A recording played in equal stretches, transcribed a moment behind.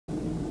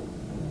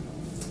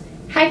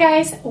Hi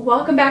guys,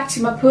 welcome back to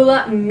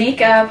Mapula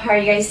Makeup. How are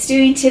you guys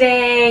doing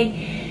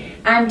today?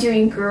 I'm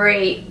doing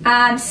great.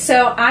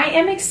 So I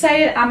am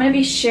excited. I'm going to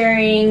be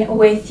sharing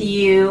with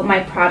you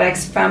my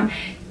products from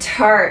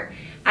Tarte.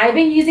 I've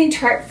been using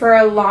Tarte for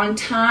a long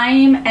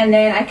time, and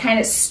then I kind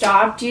of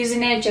stopped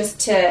using it just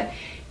to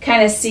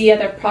kind of see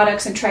other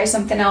products and try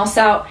something else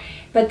out.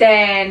 But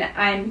then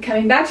I'm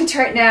coming back to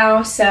Tarte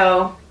now,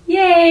 so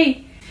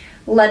yay!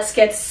 Let's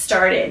get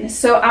started.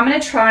 So I'm going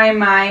to try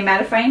my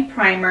Mattifying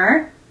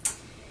primer.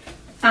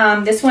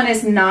 This one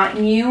is not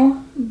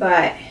new,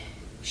 but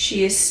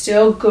she is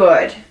still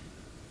good.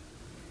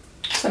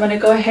 So I'm going to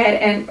go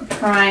ahead and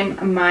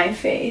prime my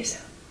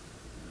face.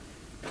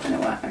 You know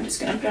what? I'm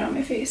just going to put it on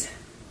my face.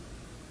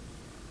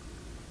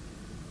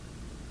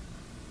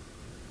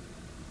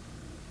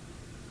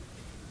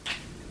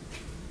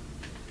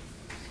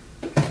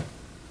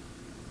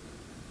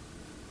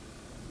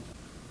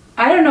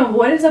 I don't know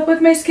what is up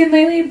with my skin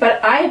lately,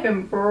 but I have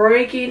been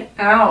breaking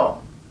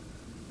out.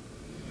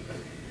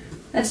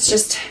 That's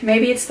just,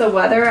 maybe it's the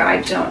weather,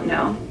 I don't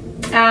know.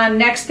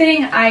 Next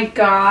thing I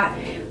got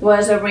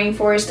was a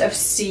Rainforest of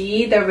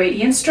C, the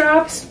radiance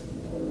drops.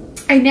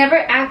 I never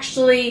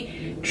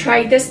actually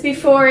tried this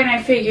before, and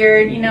I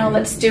figured, you know,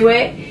 let's do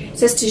it. It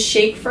says to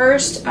shake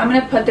first. I'm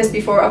gonna put this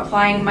before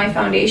applying my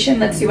foundation.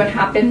 Let's see what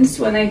happens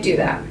when I do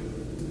that.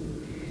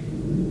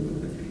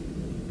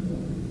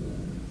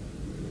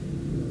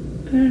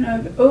 I don't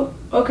know if, oh,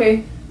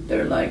 okay,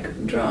 they're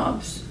like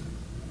drops.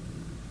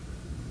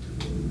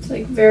 It's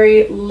like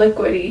very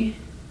liquidy.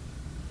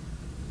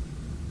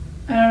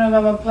 I don't know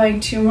if I'm applying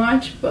too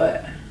much,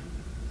 but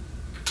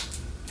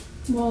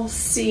we'll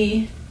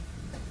see.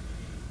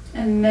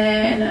 And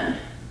then,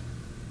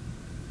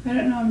 I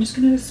don't know, I'm just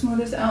gonna smooth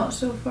this out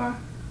so far.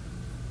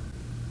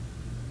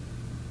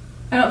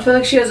 I don't feel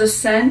like she has a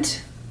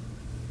scent.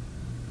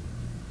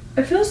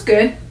 It feels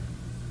good.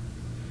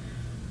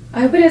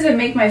 I hope it doesn't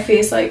make my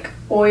face like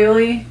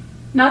oily.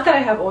 Not that I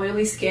have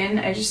oily skin,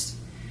 I just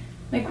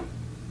like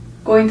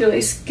going through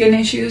like skin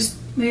issues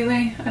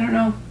lately. I don't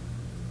know.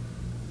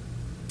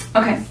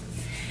 Okay.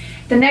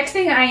 The next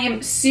thing I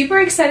am super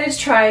excited to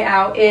try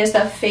out is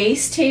the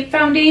Face Tape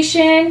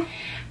Foundation.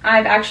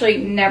 I've actually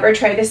never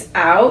tried this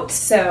out,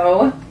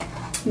 so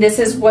this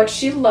is what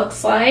she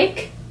looks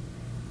like.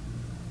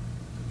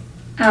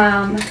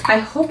 I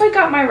hope I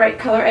got my right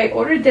color. I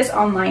ordered this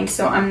online,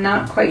 so I'm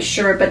not quite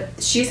sure, but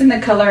she's in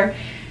the color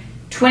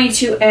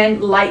 22N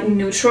Light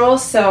Neutral,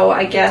 so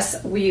I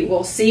guess we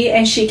will see.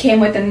 And she came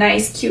with a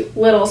nice cute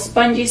little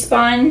spongy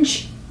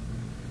sponge.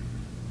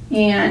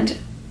 And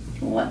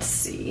let's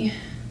see.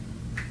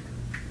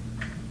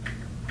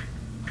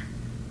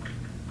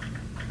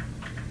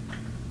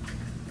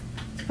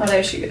 Oh,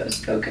 there she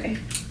goes. Okay.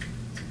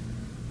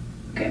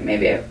 Okay,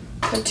 maybe I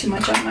put too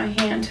much on my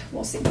hand.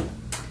 We'll see.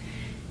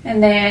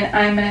 And then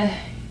I'm gonna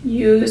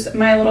use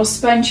my little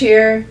sponge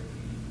here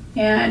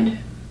and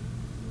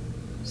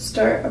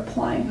start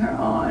applying her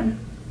on.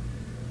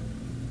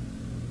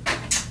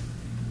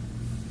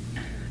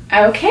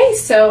 Okay,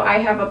 so I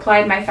have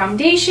applied my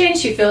foundation.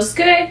 She feels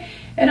good.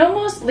 It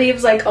almost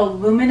leaves like a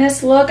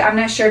luminous look. I'm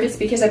not sure if it's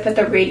because I put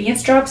the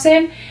radiance drops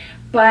in,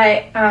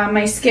 but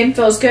my skin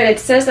feels good. It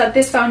says that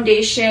this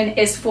foundation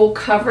is full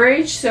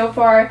coverage. So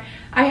far,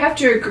 I have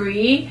to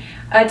agree.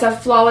 It's a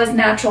flawless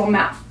natural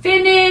matte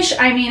finish.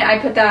 I mean, I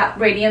put that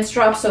radiance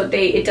drop, so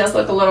it does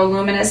look a little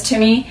luminous to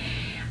me.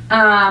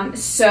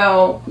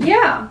 So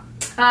yeah.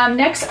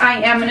 Next,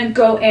 I am gonna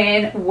go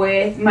in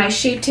with my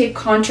Shape Tape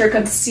Contour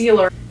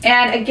Concealer.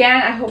 And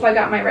again, I hope I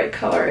got my right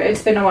color.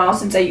 It's been a while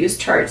since I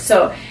used Tarte.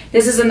 So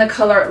this is in the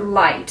color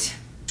Light.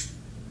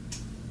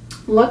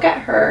 Look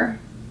at her.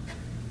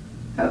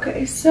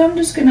 Okay, so I'm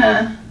just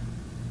gonna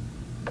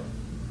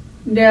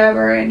dab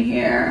her in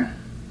here.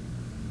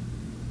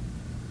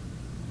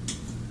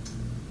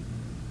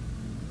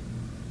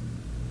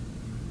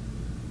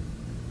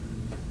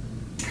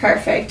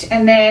 Perfect.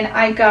 And then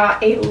I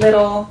got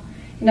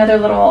another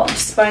little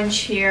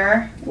sponge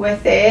here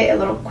with it, a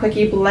little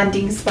Quickie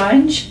blending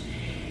sponge.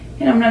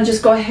 And I'm gonna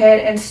just go ahead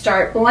and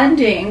start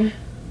blending.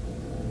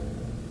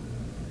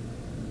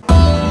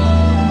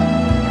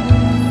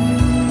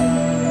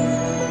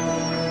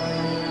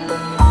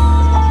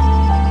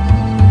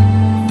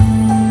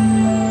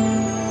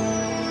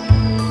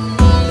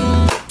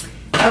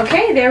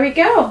 Okay, there we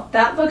go.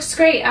 That looks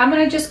great. I'm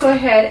gonna just go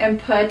ahead and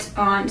put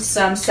on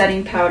some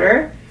setting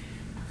powder.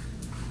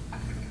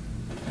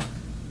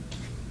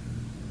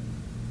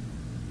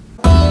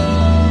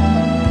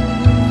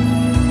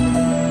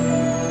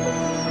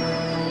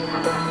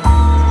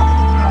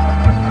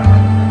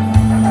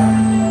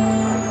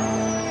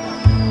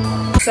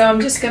 So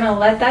I'm just gonna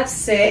let that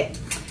sit.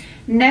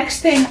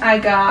 Next thing I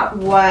got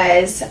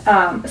was,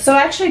 so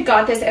I actually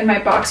got this in my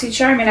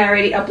BoxyCharm, and I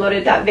already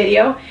uploaded that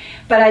video,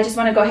 but I just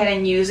wanna go ahead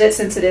and use it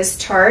since it is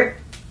Tarte.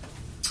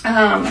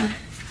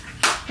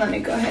 Let me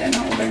go ahead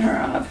and open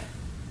her up.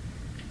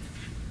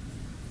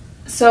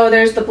 So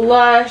there's the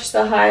blush, the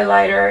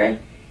highlighter,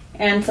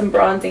 and some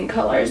bronzing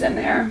colors in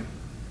there.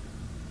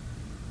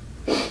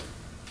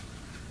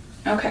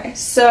 Okay,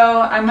 so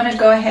I'm gonna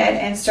go ahead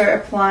and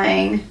start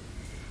applying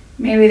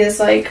maybe this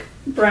like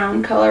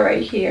brown color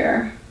right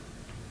here.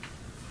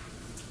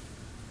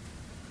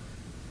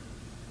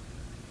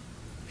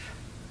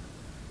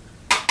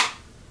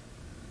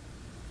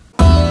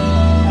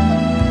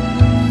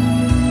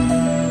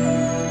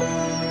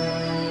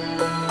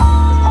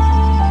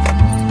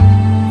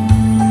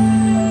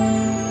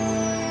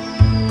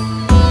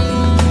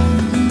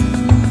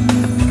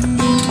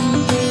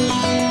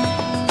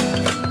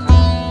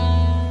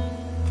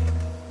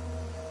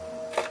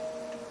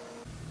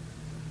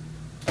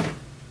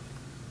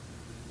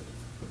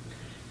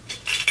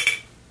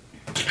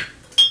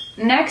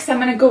 Next, I'm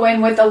going to go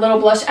in with a little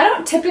blush. I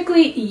don't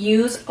typically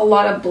use a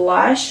lot of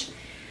blush,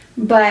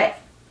 but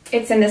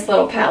it's in this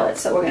little palette,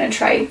 so we're going to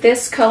try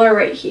this color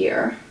right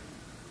here.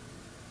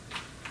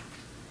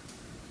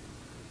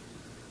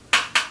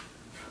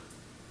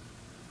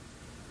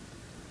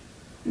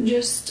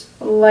 Just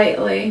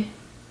lightly.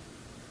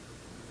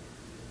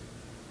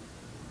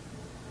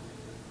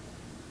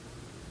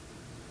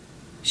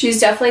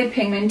 She's definitely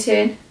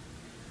pigmented.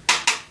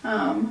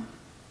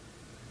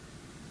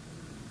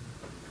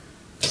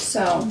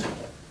 So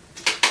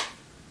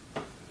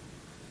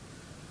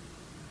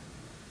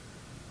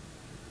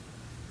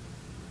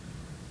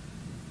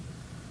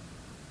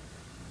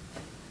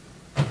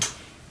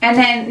and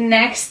then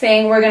next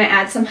thing, we're going to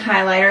add some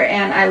highlighter,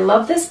 and I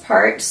love this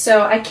part,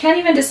 so I can't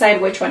even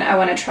decide which one I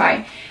want to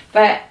try,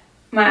 but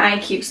my eye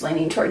keeps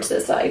leaning towards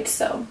this side,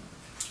 so.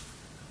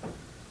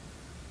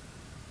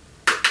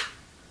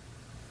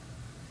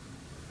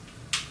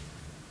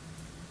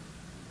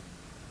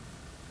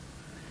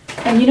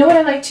 And you know what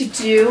I like to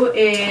do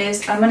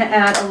is I'm going to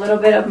add a little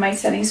bit of my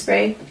setting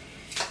spray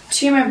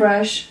to my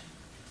brush.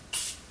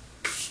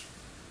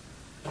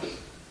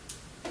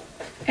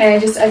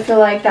 And I feel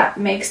like that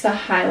makes the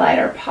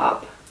highlighter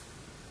pop.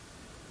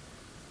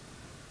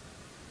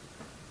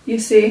 You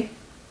see?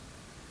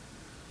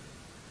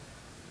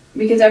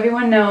 Because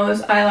everyone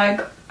knows I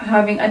like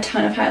having a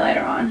ton of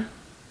highlighter on.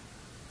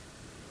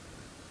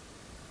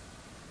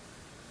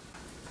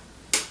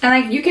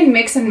 And like, you can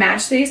mix and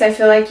match these. I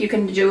feel like you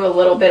can do a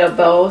little bit of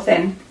both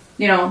and,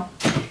 you know,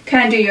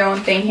 kind of do your own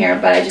thing here,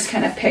 but I just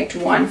kind of picked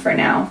one for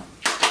now.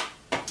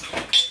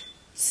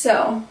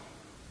 So.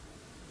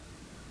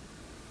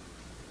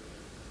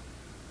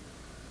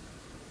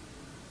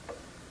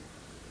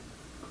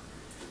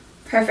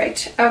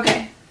 Perfect.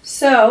 Okay.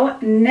 So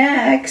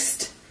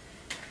next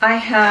I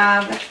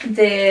have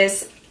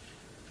this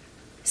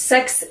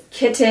Sex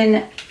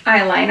Kitten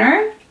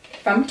eyeliner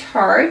from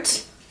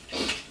Tarte.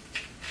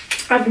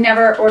 I've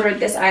never ordered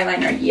this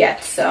eyeliner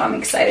yet, so I'm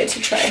excited to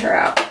try her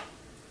out.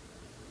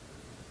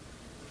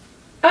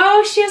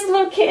 Oh, she has a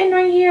little kitten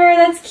right here.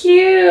 That's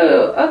cute.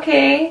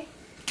 Okay.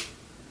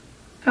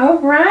 All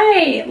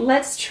right.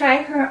 Let's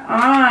try her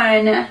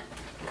on.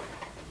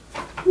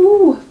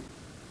 Ooh.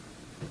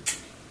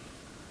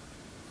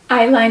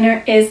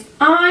 Eyeliner is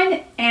on,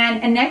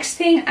 and the next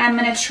thing I'm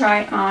going to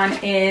try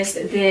on is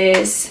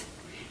this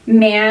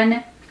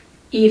Maneater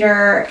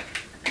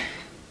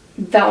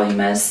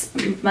Voluptuous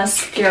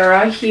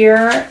mascara here.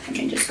 Let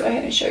me just go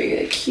ahead and show you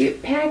the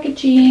cute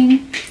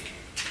packaging.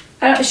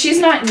 She's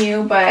not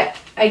new, but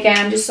again,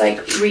 I'm just like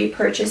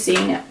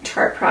repurchasing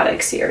Tarte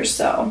products here,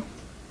 so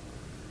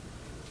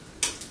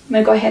I'm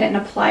gonna go ahead and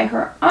apply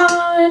her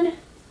on.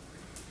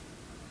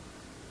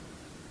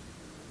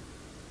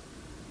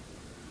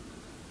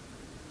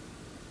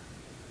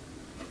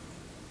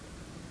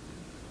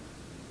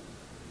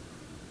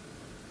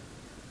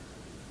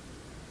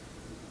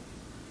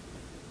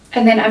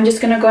 And then I'm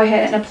just going to go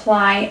ahead and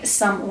apply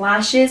some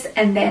lashes,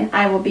 and then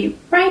I will be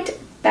right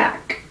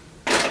back.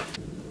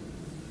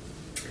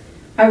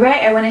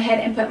 Alright, I went ahead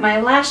and put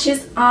my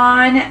lashes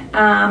on.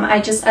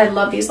 I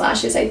love these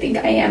lashes. I think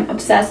I am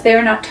obsessed.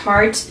 They're not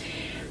Tarte,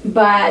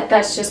 but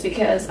that's just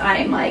because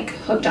I'm like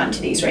hooked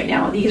onto these right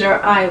now. These are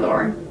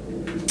Eyelure.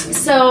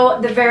 So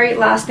the very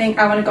last thing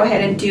I want to go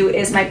ahead and do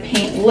is my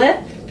paint lip.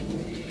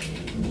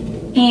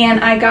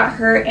 And I got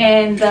her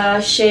in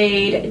the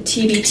shade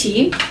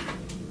TBT.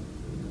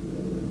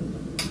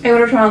 I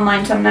ordered her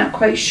online, so I'm not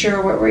quite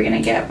sure what we're going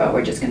to get, but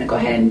we're just going to go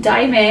ahead and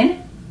dive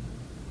in.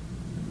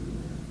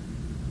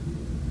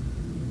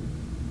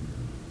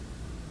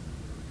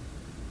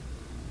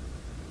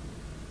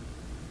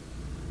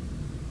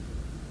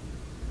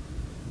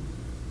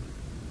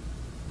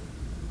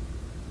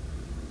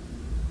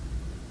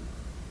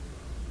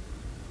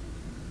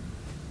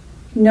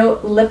 No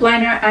lip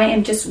liner. I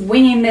am just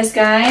winging this,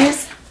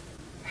 guys.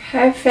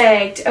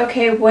 Perfect.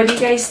 Okay, what do you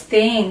guys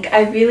think?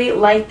 I really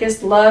like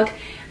this look.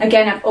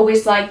 Again, I've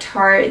always liked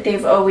Tarte.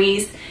 They've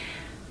always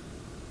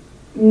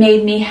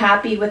made me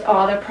happy with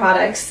all their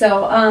products.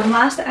 So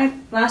last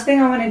thing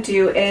I want to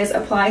do is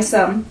apply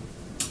some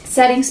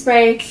setting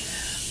spray.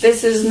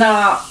 This is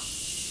not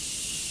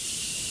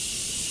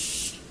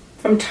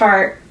from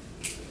Tarte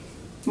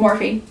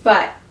Morphe,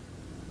 but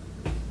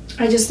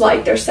I just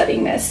like their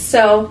setting mist.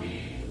 So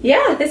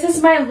yeah, this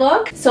is my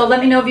look. So let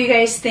me know what you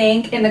guys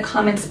think in the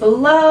comments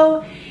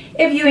below.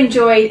 If you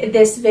enjoyed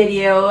this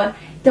video,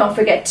 Don't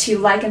forget to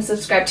like and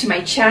subscribe to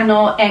my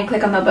channel and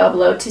click on the bell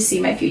below to see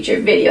my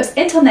future videos.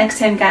 Until next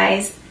time,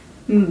 guys,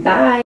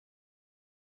 bye.